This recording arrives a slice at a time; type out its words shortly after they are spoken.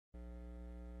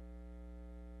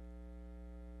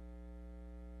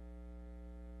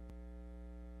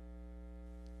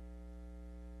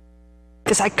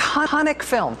This iconic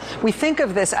film, we think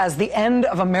of this as the end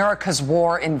of America's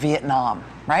war in Vietnam,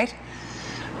 right?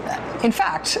 In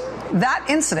fact, that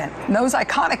incident, those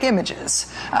iconic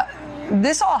images,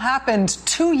 this all happened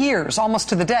 2 years, almost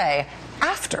to the day,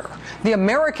 after the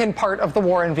American part of the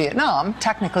war in Vietnam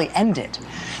technically ended.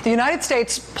 The United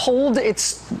States pulled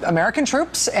its American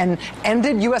troops and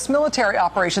ended U.S. military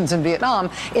operations in Vietnam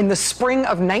in the spring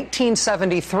of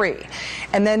 1973.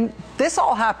 And then this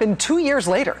all happened 2 years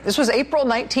later. This was April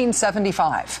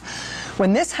 1975.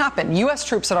 When this happened, U.S.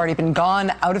 troops had already been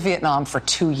gone out of Vietnam for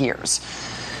 2 years.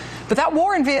 But that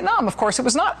war in Vietnam, of course, it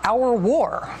was not our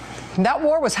war. That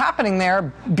war was happening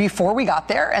there before we got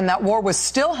there, and that war was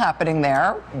still happening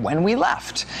there when we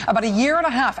left. About a year and a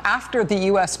half after the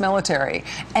U.S. military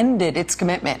ended its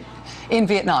commitment in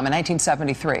Vietnam in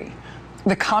 1973,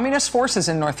 the communist forces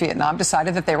in North Vietnam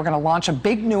decided that they were going to launch a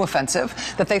big new offensive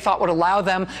that they thought would allow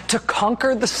them to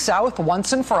conquer the South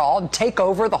once and for all and take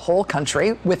over the whole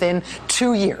country within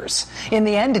 2 years. In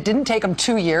the end, it didn't take them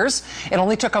 2 years. It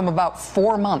only took them about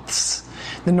 4 months.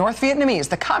 The North Vietnamese,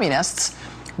 the communists,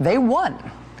 they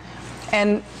won.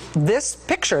 And this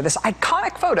picture, this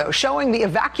iconic photo showing the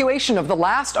evacuation of the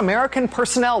last American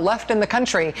personnel left in the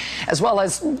country, as well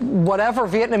as whatever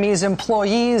Vietnamese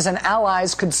employees and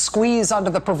allies could squeeze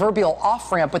onto the proverbial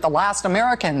off-ramp with the last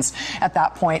Americans at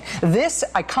that point. This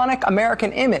iconic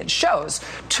American image shows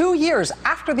 2 years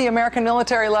after the American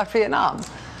military left Vietnam,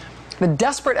 the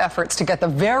desperate efforts to get the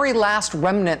very last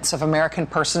remnants of American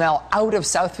personnel out of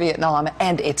South Vietnam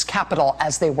and its capital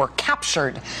as they were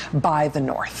captured by the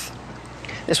North.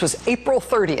 This was April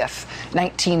 30th,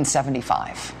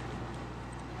 1975.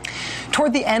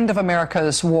 Toward the end of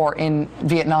America's war in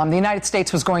Vietnam, the United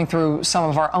States was going through some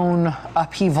of our own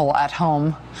upheaval at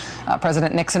home.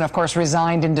 President Nixon, of course,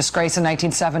 resigned in disgrace in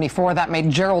 1974. That made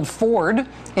Gerald Ford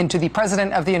into the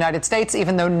President of the United States,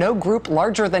 even though no group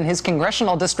larger than his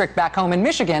congressional district back home in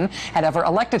Michigan had ever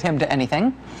elected him to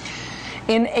anything.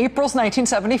 In April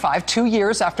 1975, 2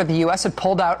 years after the U.S. had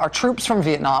pulled out our troops from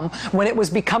Vietnam, when it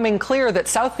was becoming clear that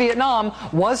South Vietnam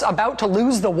was about to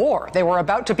lose the war, they were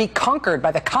about to be conquered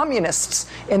by the communists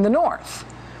in the North,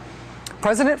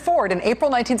 President Ford, in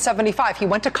April 1975, he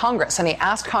went to Congress and he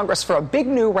asked Congress for a big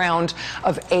new round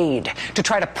of aid to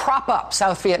try to prop up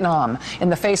South Vietnam in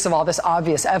the face of all this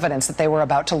obvious evidence that they were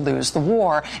about to lose the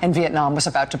war and Vietnam was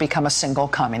about to become a single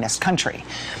communist country.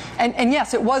 And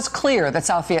yes, it was clear that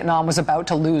South Vietnam was about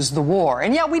to lose the war.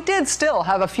 And yeah, we did still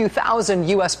have a few thousand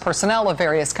U.S. personnel of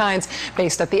various kinds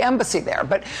based at the embassy there.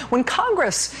 But when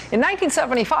Congress, in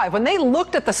 1975, when they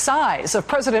looked at the size of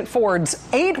President Ford's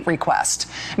aid request,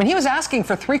 I mean, he was asking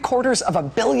for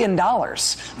 $750 million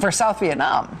for South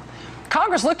Vietnam.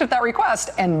 Congress looked at that request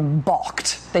and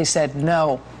balked. They said,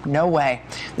 no, no way.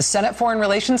 The Senate Foreign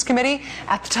Relations Committee,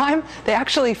 at the time, they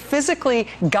actually physically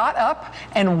got up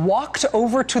and walked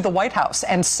over to the White House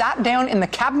and sat down in the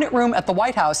cabinet room at the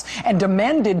White House and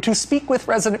demanded to speak with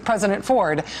President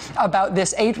Ford about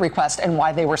this aid request and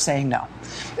why they were saying no.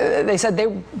 They said they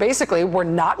basically were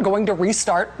not going to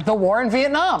restart the war in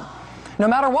Vietnam, no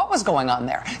matter what was going on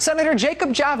there. Senator Jacob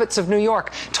Javits of New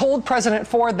York told President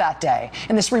Ford that day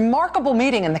in this remarkable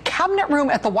meeting in the cabinet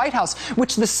room at the White House,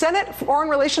 which the Senate Foreign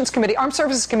Relations Committee, Armed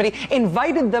Services Committee,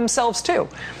 invited themselves to.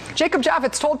 Jacob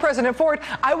Javits told President Ford,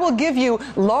 I will give you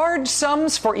large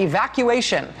sums for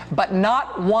evacuation, but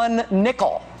not one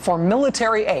nickel for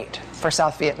military aid for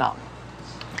South Vietnam.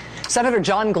 Senator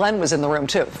John Glenn was in the room,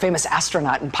 too, the famous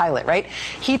astronaut and pilot, right?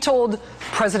 He told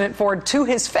President Ford to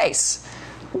his face,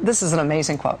 this is an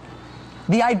amazing quote.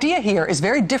 The idea here is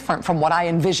very different from what I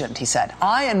envisioned, he said.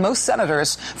 I and most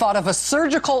senators thought of a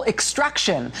surgical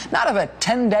extraction, not of a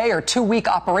 10-day or 2-week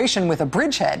operation with a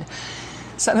bridgehead.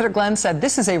 Senator Glenn said,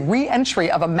 this is a re-entry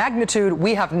of a magnitude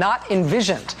we have not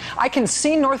envisioned. I can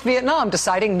see North Vietnam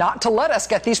deciding not to let us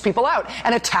get these people out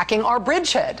and attacking our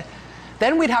bridgehead.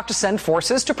 Then we'd have to send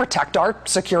forces to protect our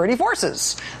security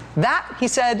forces. That, he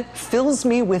said, fills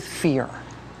me with fear.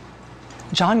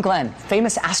 John Glenn,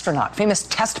 famous astronaut, famous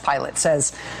test pilot,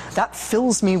 says, that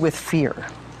fills me with fear.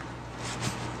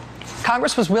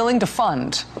 Congress was willing to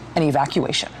fund an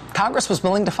evacuation. Congress was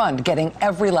willing to fund getting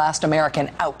every last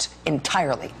American out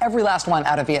entirely, every last one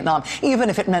out of Vietnam, even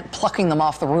if it meant plucking them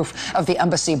off the roof of the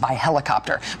embassy by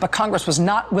helicopter. But Congress was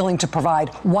not willing to provide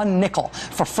one nickel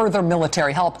for further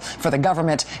military help for the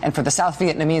government and for the South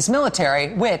Vietnamese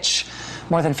military, which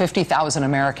more than 50,000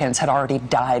 Americans had already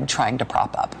died trying to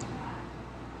prop up.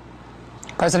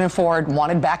 President Ford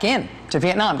wanted back in to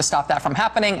Vietnam to stop that from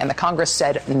happening, and the Congress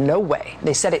said no way.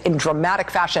 They said it in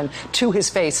dramatic fashion to his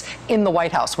face in the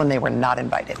White House when they were not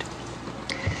invited.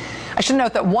 I should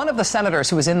note that one of the senators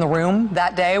who was in the room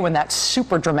that day when that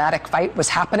super dramatic fight was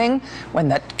happening, when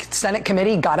the Senate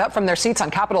committee got up from their seats on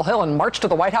Capitol Hill and marched to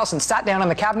the White House and sat down in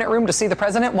the cabinet room to see the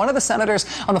president, one of the senators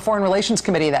on the Foreign Relations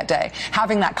Committee that day,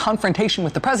 having that confrontation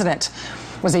with the president,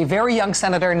 was a very young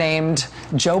senator named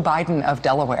Joe Biden of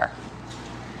Delaware.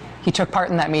 He took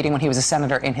part in that meeting when he was a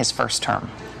senator in his first term.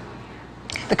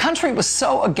 The country was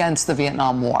so against the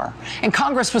Vietnam War, and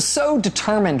Congress was so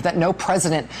determined that no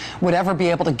president would ever be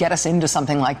able to get us into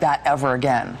something like that ever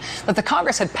again, that the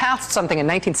Congress had passed something in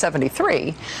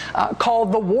 1973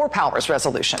 called the War Powers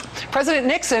Resolution. President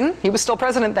Nixon, he was still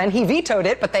president then, he vetoed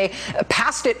it, but they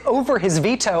passed it over his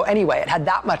veto anyway. It had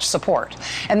that much support.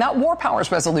 And that War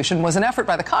Powers Resolution was an effort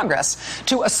by the Congress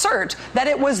to assert that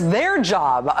it was their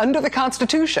job under the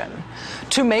Constitution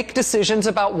to make decisions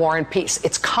about war and peace.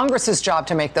 It's Congress's job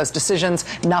to make those decisions,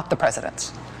 not the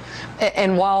president's.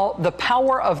 And while the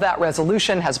power of that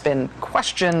resolution has been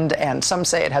questioned and some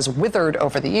say it has withered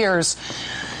over the years,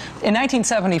 in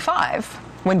 1975,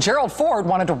 when Gerald Ford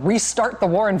wanted to restart the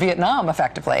war in Vietnam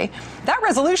effectively, that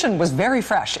resolution was very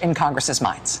fresh in Congress's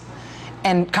minds.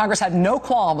 And Congress had no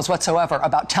qualms whatsoever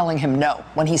about telling him no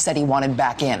when he said he wanted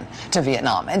back in to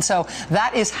Vietnam. And so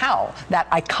that is how that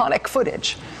iconic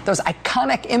footage, those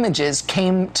iconic images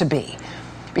came to be.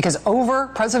 Because over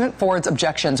President Ford's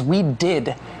objections, we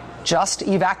did just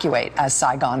evacuate as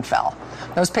Saigon fell.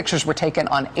 Those pictures were taken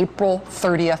on April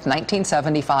 30th,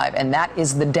 1975, and that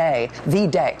is the day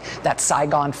that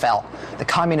Saigon fell. The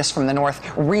communists from the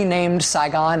north renamed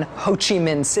Saigon Ho Chi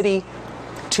Minh City.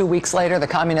 2 weeks later, the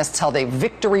communists held a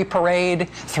victory parade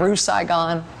through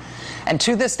Saigon. And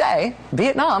to this day,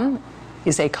 Vietnam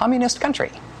is a communist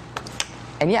country.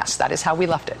 And yes, that is how we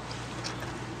left it.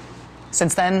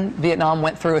 Since then, Vietnam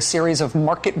went through a series of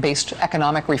market-based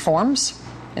economic reforms.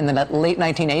 In the late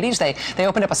 1980s, they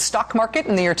opened up a stock market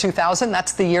in the year 2000.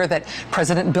 That's the year that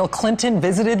President Bill Clinton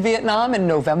visited Vietnam in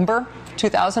November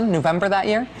 2000, November that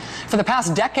year. For the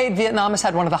past decade, Vietnam has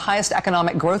had one of the highest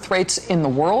economic growth rates in the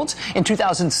world. In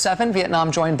 2007,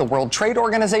 Vietnam joined the World Trade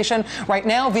Organization. Right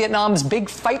now, Vietnam's big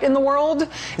fight in the world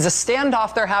is a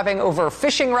standoff they're having over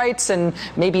fishing rights and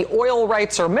maybe oil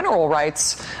rights or mineral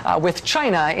rights with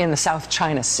China in the South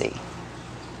China Sea.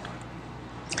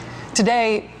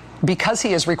 Today, because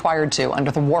he is required to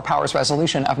under the War Powers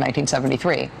Resolution of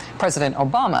 1973, President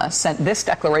Obama sent this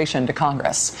declaration to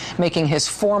Congress, making his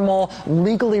formal,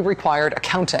 legally required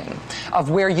accounting of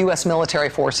where U.S. military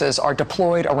forces are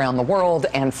deployed around the world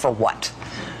and for what.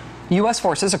 U.S.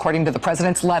 forces, according to the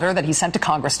president's letter that he sent to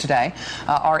Congress today,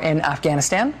 are in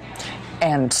Afghanistan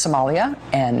and Somalia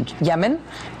and Yemen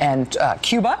and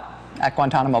Cuba, at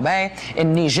Guantanamo Bay,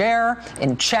 in Niger,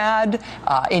 in Chad,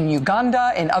 in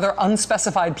Uganda, in other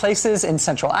unspecified places in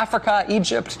Central Africa,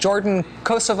 Egypt, Jordan,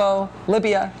 Kosovo,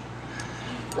 Libya.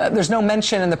 There's no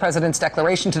mention in the president's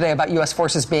declaration today about U.S.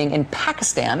 forces being in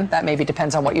Pakistan. That maybe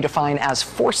depends on what you define as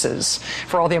forces.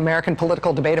 For all the American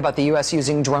political debate about the U.S.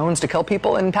 using drones to kill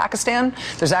people in Pakistan,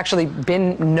 there's actually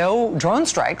been no drone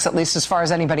strikes, at least as far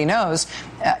as anybody knows,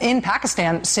 in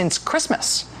Pakistan since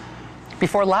Christmas.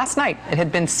 Before last night, it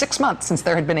had been 6 months since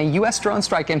there had been a U.S. drone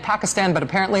strike in Pakistan, but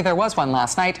apparently there was one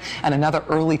last night and another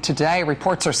early today.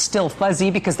 Reports are still fuzzy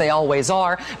because they always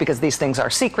are, because these things are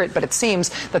secret, but it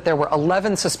seems that there were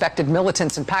 11 suspected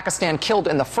militants in Pakistan killed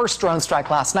in the first drone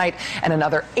strike last night, and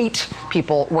another 8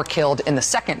 people were killed in the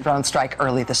second drone strike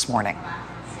early this morning.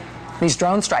 These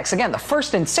drone strikes, again, the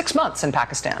first in 6 months in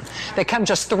Pakistan. They come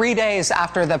just 3 days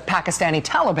after the Pakistani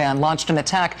Taliban launched an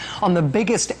attack on the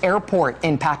biggest airport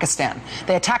in Pakistan.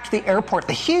 They attacked the airport,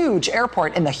 the huge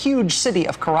airport in the huge city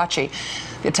of Karachi.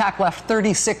 The attack left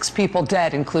 36 people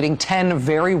dead, including 10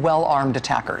 very well-armed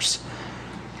attackers.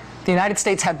 The United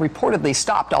States had reportedly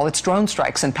stopped all its drone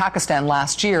strikes in Pakistan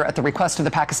last year at the request of the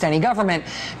Pakistani government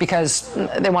because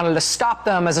they wanted to stop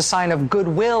them as a sign of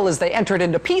goodwill as they entered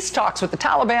into peace talks with the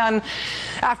Taliban.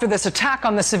 After this attack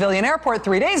on the civilian airport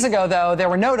 3 days ago, though, there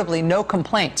were notably no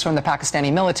complaints from the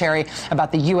Pakistani military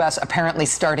about the U.S. apparently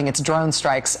starting its drone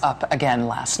strikes up again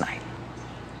last night.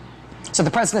 So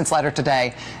the president's letter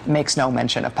today makes no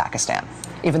mention of Pakistan,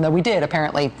 even though we did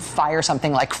apparently fire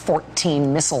something like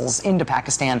 14 missiles into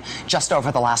Pakistan just over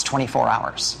the last 24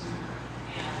 hours.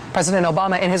 President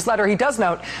Obama, in his letter, he does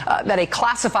note that a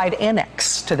classified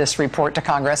annex to this report to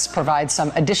Congress provides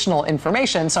some additional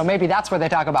information, so maybe that's where they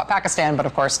talk about Pakistan, but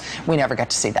of course, we never get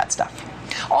to see that stuff.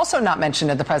 Also not mentioned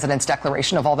in the president's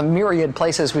declaration of all the myriad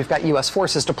places we've got U.S.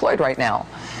 forces deployed right now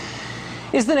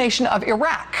is the nation of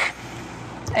Iraq.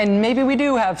 And maybe we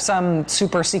do have some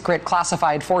super secret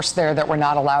classified force there that we're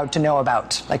not allowed to know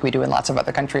about, like we do in lots of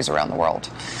other countries around the world.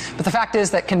 But the fact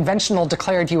is that conventional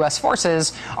declared U.S.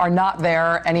 forces are not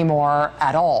there anymore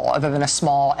at all, other than a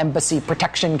small embassy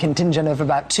protection contingent of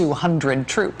about 200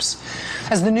 troops.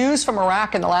 As the news from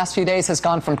Iraq in the last few days has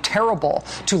gone from terrible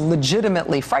to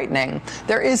legitimately frightening,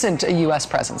 there isn't a U.S.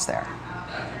 presence there.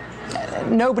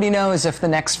 Nobody knows if the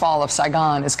next fall of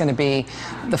Saigon is going to be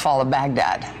the fall of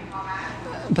Baghdad.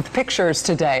 But the pictures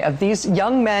today of these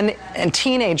young men and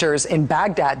teenagers in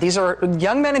Baghdad, these are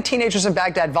young men and teenagers in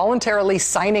Baghdad voluntarily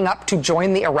signing up to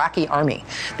join the Iraqi army.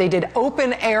 They did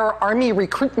open-air army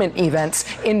recruitment events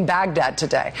in Baghdad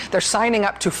today. They're signing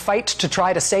up to fight to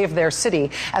try to save their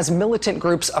city as militant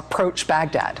groups approach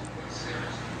Baghdad.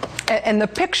 And the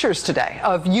pictures today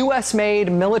of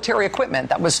U.S.-made military equipment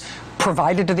that was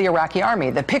provided to the Iraqi army,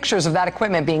 the pictures of that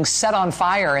equipment being set on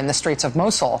fire in the streets of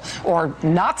Mosul, or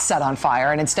not set on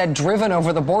fire and instead driven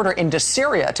over the border into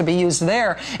Syria to be used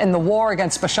there in the war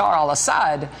against Bashar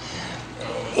al-Assad,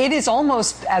 it is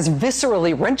almost as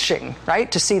viscerally wrenching, right,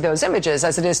 to see those images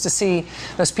as it is to see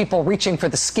those people reaching for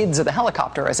the skids of the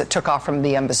helicopter as it took off from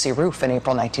the embassy roof in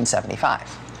April 1975.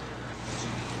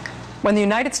 When the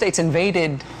United States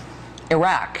invaded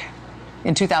Iraq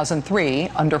in 2003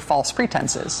 under false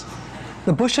pretenses,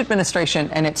 the Bush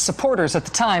administration and its supporters at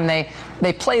the time,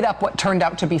 they played up what turned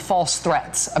out to be false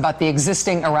threats about the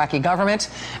existing Iraqi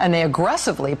government, and they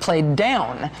aggressively played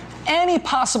down any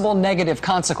possible negative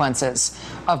consequences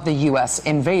of the U.S.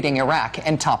 invading Iraq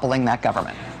and toppling that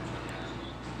government.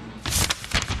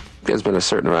 There's been a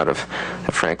certain amount of,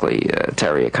 frankly,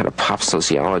 Terry, a kind of pop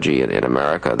sociology in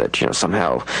America that,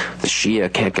 somehow the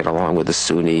Shia can't get along with the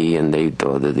Sunni, and the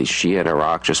Shia in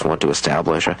Iraq just want to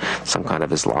establish some kind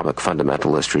of Islamic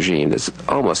fundamentalist regime. There's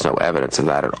almost no evidence of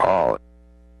that at all.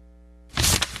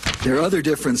 There are other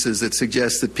differences that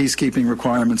suggest that peacekeeping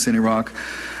requirements in Iraq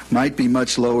might be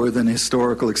much lower than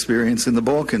historical experience in the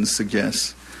Balkans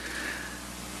suggests.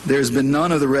 There's been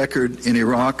none of the record in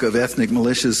Iraq of ethnic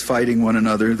militias fighting one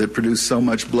another that produced so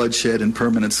much bloodshed and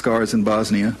permanent scars in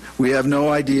Bosnia. We have no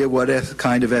idea what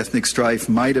kind of ethnic strife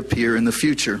might appear in the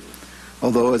future,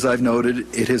 although, as I've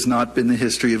noted, it has not been the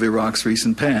history of Iraq's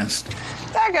recent past.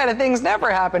 That kind of thing's never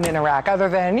happened in Iraq, other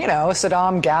than,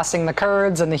 Saddam gassing the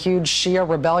Kurds and the huge Shia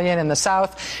rebellion in the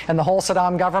south, and the whole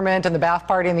Saddam government and the Ba'ath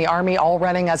Party and the army all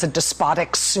running as a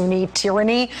despotic Sunni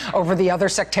tyranny over the other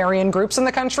sectarian groups in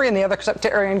the country, and the other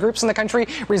sectarian groups in the country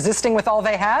resisting with all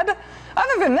they had.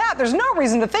 Other than that, there's no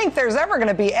reason to think there's ever going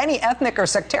to be any ethnic or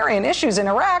sectarian issues in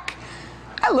Iraq.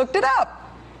 I looked it up.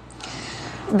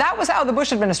 That was how the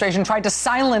Bush administration tried to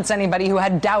silence anybody who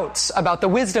had doubts about the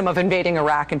wisdom of invading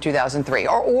Iraq in 2003,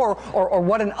 or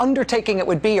what an undertaking it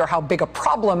would be, or how big a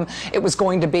problem it was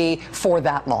going to be for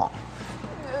that long.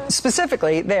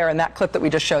 Specifically, there in that clip that we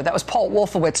just showed, that was Paul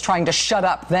Wolfowitz trying to shut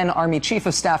up then Army Chief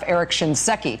of Staff Eric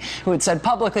Shinseki, who had said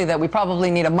publicly that we probably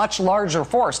need a much larger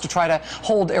force to try to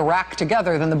hold Iraq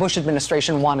together than the Bush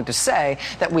administration wanted to say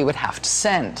that we would have to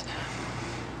send.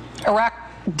 Iraq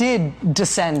did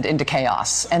descend into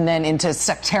chaos and then into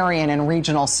sectarian and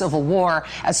regional civil war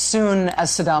as soon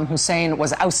as Saddam Hussein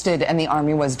was ousted and the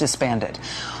army was disbanded.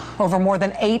 Over more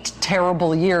than 8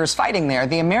 terrible years fighting there,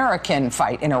 the American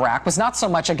fight in Iraq was not so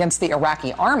much against the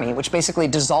Iraqi army, which basically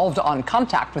dissolved on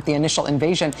contact with the initial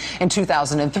invasion in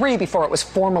 2003 before it was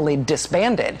formally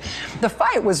disbanded. The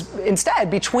fight was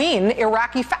instead between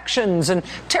Iraqi factions and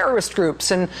terrorist groups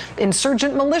and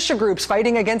insurgent militia groups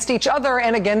fighting against each other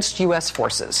and against U.S.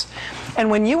 forces.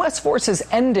 And when U.S. forces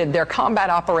ended their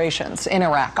combat operations in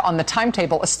Iraq on the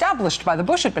timetable established by the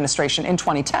Bush administration in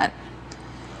 2010,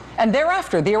 and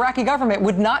thereafter, the Iraqi government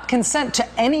would not consent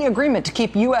to any agreement to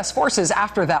keep U.S. forces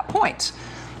after that point.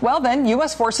 Well, then,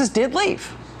 U.S. forces did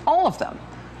leave, all of them.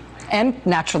 And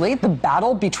naturally, the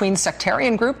battle between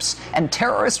sectarian groups and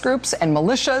terrorist groups and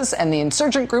militias and the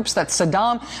insurgent groups that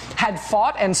Saddam had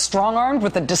fought and strong-armed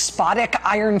with a despotic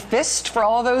iron fist for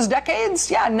all those decades,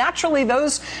 naturally,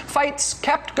 those fights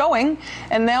kept going.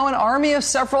 And now an army of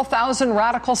several thousand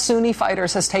radical Sunni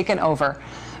fighters has taken over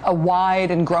a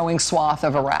wide and growing swath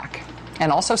of Iraq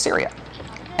and also Syria.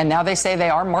 And now they say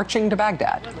they are marching to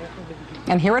Baghdad.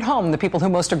 And here at home, the people who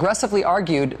most aggressively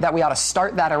argued that we ought to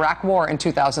start that Iraq war in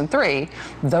 2003,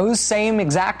 those same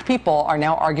exact people are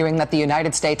now arguing that the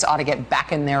United States ought to get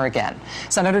back in there again.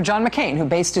 Senator John McCain, who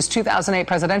based his 2008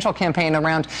 presidential campaign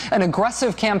around an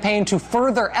aggressive campaign to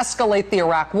further escalate the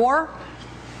Iraq war,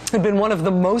 who'd been one of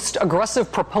the most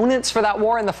aggressive proponents for that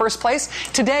war in the first place.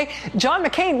 Today, John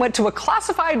McCain went to a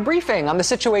classified briefing on the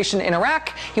situation in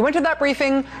Iraq. He went to that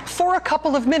briefing for a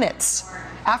couple of minutes.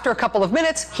 After a couple of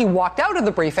minutes, he walked out of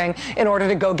the briefing in order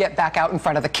to go get back out in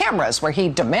front of the cameras, where he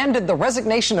demanded the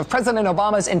resignation of President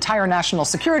Obama's entire national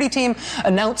security team,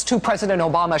 announced who President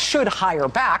Obama should hire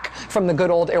back from the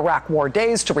good old Iraq War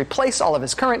days to replace all of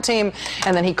his current team,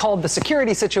 and then he called the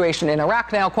security situation in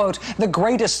Iraq now, quote, the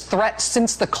greatest threat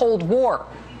since the Cold War.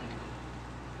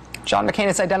 John McCain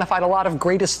has identified a lot of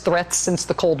greatest threats since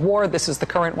the Cold War. This is the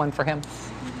current one for him.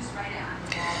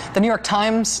 The New York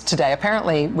Times today,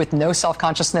 apparently with no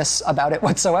self-consciousness about it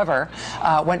whatsoever,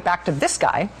 went back to this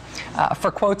guy for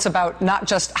quotes about not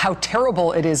just how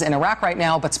terrible it is in Iraq right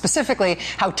now, but specifically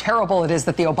how terrible it is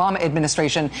that the Obama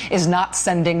administration is not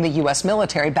sending the U.S.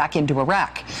 military back into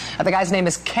Iraq. The guy's name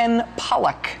is Kenneth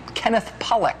Pollock.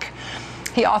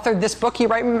 He authored this book you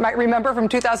might remember from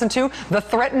 2002, The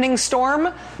Threatening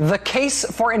Storm, The Case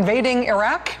for Invading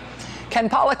Iraq. Ken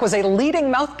Pollock was a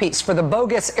leading mouthpiece for the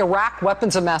bogus Iraq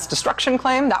weapons of mass destruction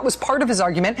claim. That was part of his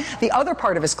argument. The other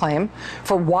part of his claim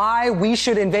for why we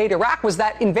should invade Iraq was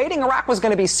that invading Iraq was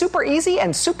going to be super easy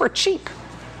and super cheap.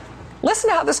 Listen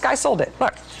to how this guy sold it.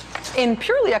 Look, in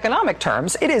purely economic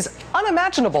terms, it is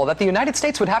unimaginable that the United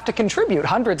States would have to contribute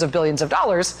hundreds of billions of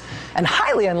dollars, and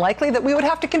highly unlikely that we would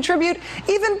have to contribute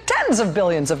even tens of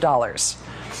billions of dollars.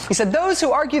 He said those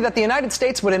who argue that the United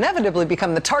States would inevitably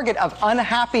become the target of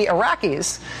unhappy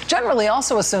Iraqis generally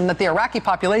also assume that the Iraqi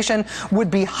population would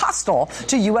be hostile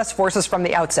to U.S. forces from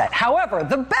the outset. However,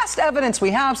 the best evidence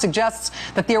we have suggests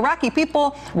that the Iraqi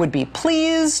people would be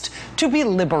pleased to be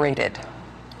liberated.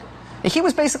 He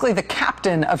was basically the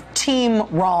captain of Team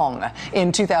Wrong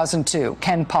in 2002,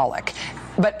 Ken Pollock.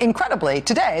 But incredibly,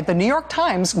 today, the New York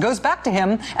Times goes back to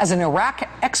him as an Iraq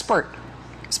expert,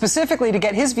 specifically to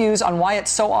get his views on why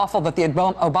it's so awful that the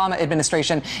Obama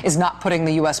administration is not putting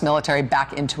the U.S. military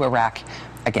back into Iraq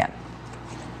again.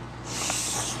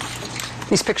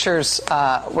 These pictures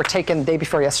were taken the day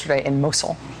before yesterday in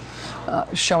Mosul,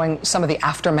 showing some of the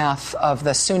aftermath of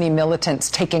the Sunni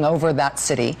militants taking over that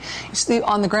city. You see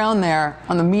on the ground there,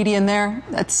 on the median there,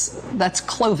 that's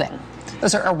clothing.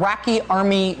 Those are Iraqi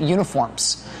army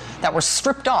uniforms that were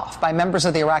stripped off by members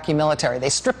of the Iraqi military. They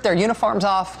stripped their uniforms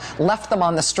off, left them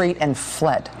on the street, and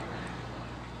fled.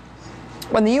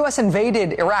 When the U.S.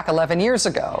 invaded Iraq 11 years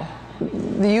ago,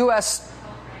 the U.S.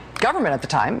 government at the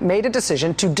time made a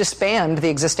decision to disband the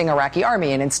existing Iraqi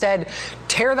army and instead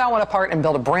tear that one apart and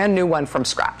build a brand new one from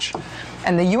scratch.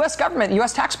 And the U.S. government,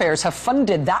 U.S. taxpayers have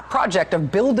funded that project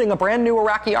of building a brand new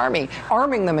Iraqi army,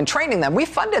 arming them and training them. We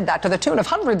funded that to the tune of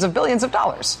hundreds of billions of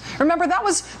dollars. Remember, that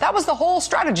was the whole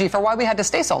strategy for why we had to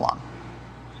stay so long.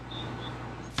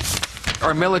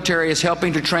 Our military is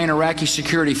helping to train Iraqi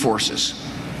security forces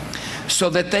so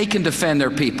that they can defend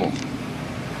their people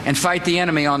and fight the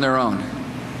enemy on their own.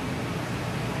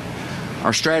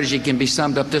 Our strategy can be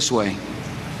summed up this way: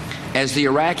 as the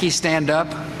Iraqis stand up,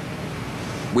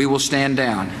 we will stand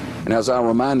down. And as I'll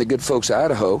remind the good folks of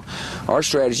Idaho, our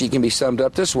strategy can be summed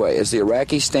up this way: as the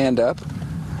Iraqis stand up,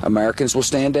 Americans will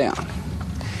stand down.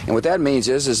 And what that means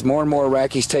is, as more and more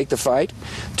Iraqis take the fight,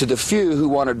 to the few who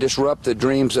want to disrupt the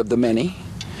dreams of the many,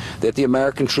 that the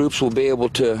American troops will be able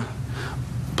to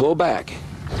pull back.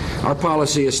 Our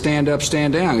policy is stand up,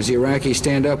 stand down. As the Iraqis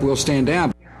stand up, we'll stand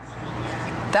down.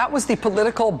 That was the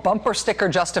political bumper sticker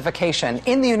justification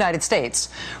in the United States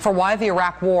for why the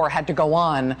Iraq War had to go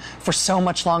on for so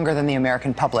much longer than the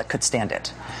American public could stand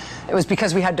it. It was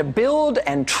because we had to build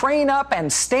and train up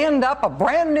and stand up a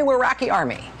brand new Iraqi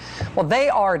army. Well, they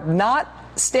are not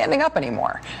standing up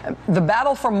anymore. The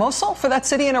battle for Mosul, for that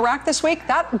city in Iraq this week,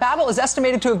 that battle is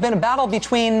estimated to have been a battle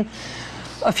between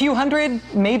a few hundred,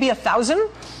 maybe 1,000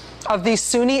 of these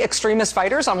Sunni extremist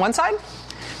fighters on one side.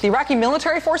 The Iraqi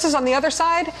military forces on the other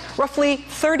side, roughly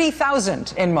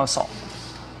 30,000 in Mosul.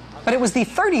 But it was the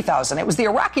 30,000, it was the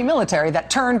Iraqi military that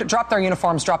turned, dropped their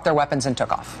uniforms, dropped their weapons, and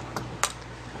took off.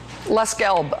 Les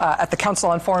Gelb at the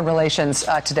Council on Foreign Relations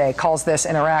today calls this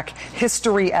in Iraq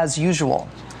history as usual.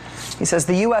 He says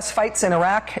the U.S. fights in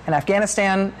Iraq and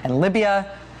Afghanistan and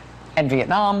Libya and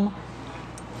Vietnam,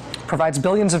 provides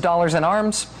billions of dollars in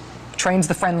arms, trains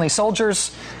the friendly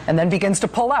soldiers, and then begins to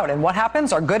pull out. And what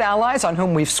happens? Our good allies, on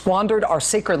whom we've squandered our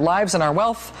sacred lives and our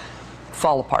wealth,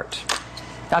 fall apart.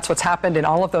 That's what's happened in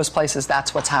all of those places.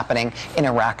 That's what's happening in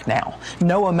Iraq now.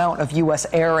 No amount of U.S.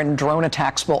 air and drone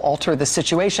attacks will alter the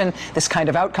situation. This kind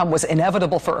of outcome was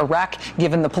inevitable for Iraq,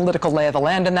 given the political lay of the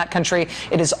land in that country.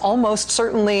 It is almost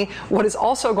certainly what is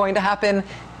also going to happen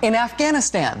In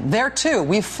Afghanistan, there too,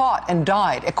 we've fought and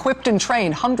died, equipped and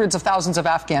trained hundreds of thousands of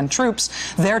Afghan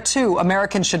troops. There too,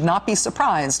 Americans should not be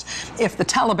surprised if the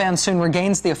Taliban soon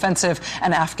regains the offensive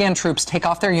and Afghan troops take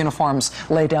off their uniforms,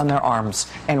 lay down their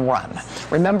arms, and run.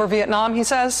 Remember Vietnam, he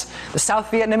says? The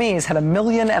South Vietnamese had 1.5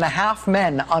 million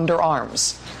men under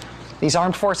arms. These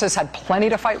armed forces had plenty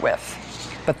to fight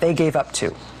with, but they gave up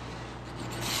too.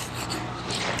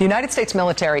 The United States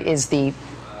military is the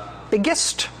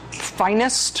biggest,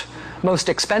 finest, most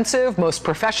expensive, most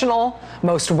professional,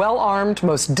 most well-armed,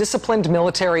 most disciplined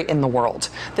military in the world.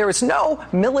 There is no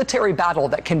military battle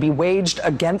that can be waged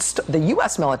against the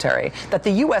U.S. military that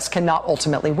the U.S. cannot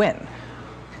ultimately win.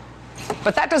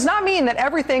 But that does not mean that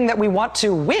everything that we want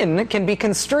to win can be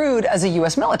construed as a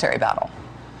U.S. military battle.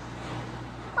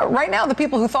 Right now, the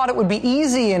people who thought it would be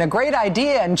easy and a great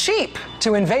idea and cheap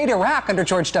to invade Iraq under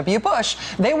George W. Bush,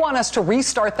 they want us to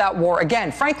restart that war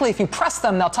again. Frankly, if you press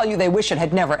them, they'll tell you they wish it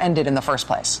had never ended in the first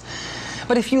place.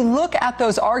 But if you look at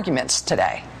those arguments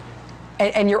today,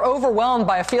 and you're overwhelmed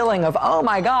by a feeling of, oh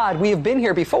my God, we have been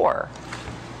here before,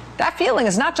 that feeling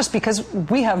is not just because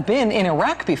we have been in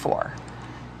Iraq before.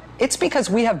 It's because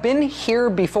we have been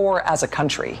here before as a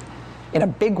country in a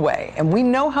big way, and we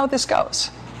know how this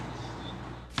goes.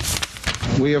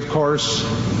 We, of course,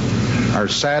 are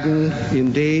saddened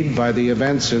indeed by the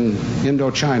events in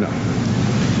Indochina.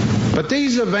 But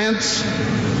these events,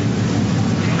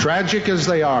 tragic as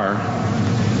they are,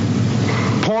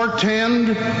 portend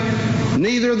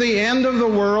neither the end of the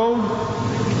world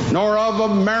nor of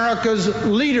America's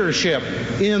leadership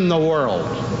in the world.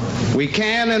 We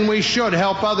can and we should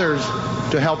help others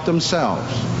to help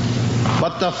themselves.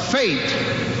 But the fate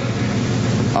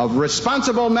of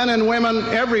responsible men and women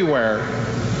everywhere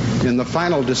in the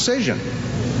final decision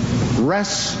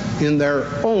rests in their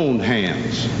own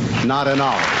hands, not in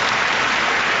ours.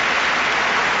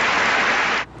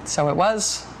 So it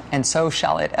was, and so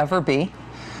shall it ever be.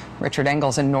 Richard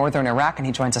Engel's in northern Iraq, and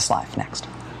he joins us live next.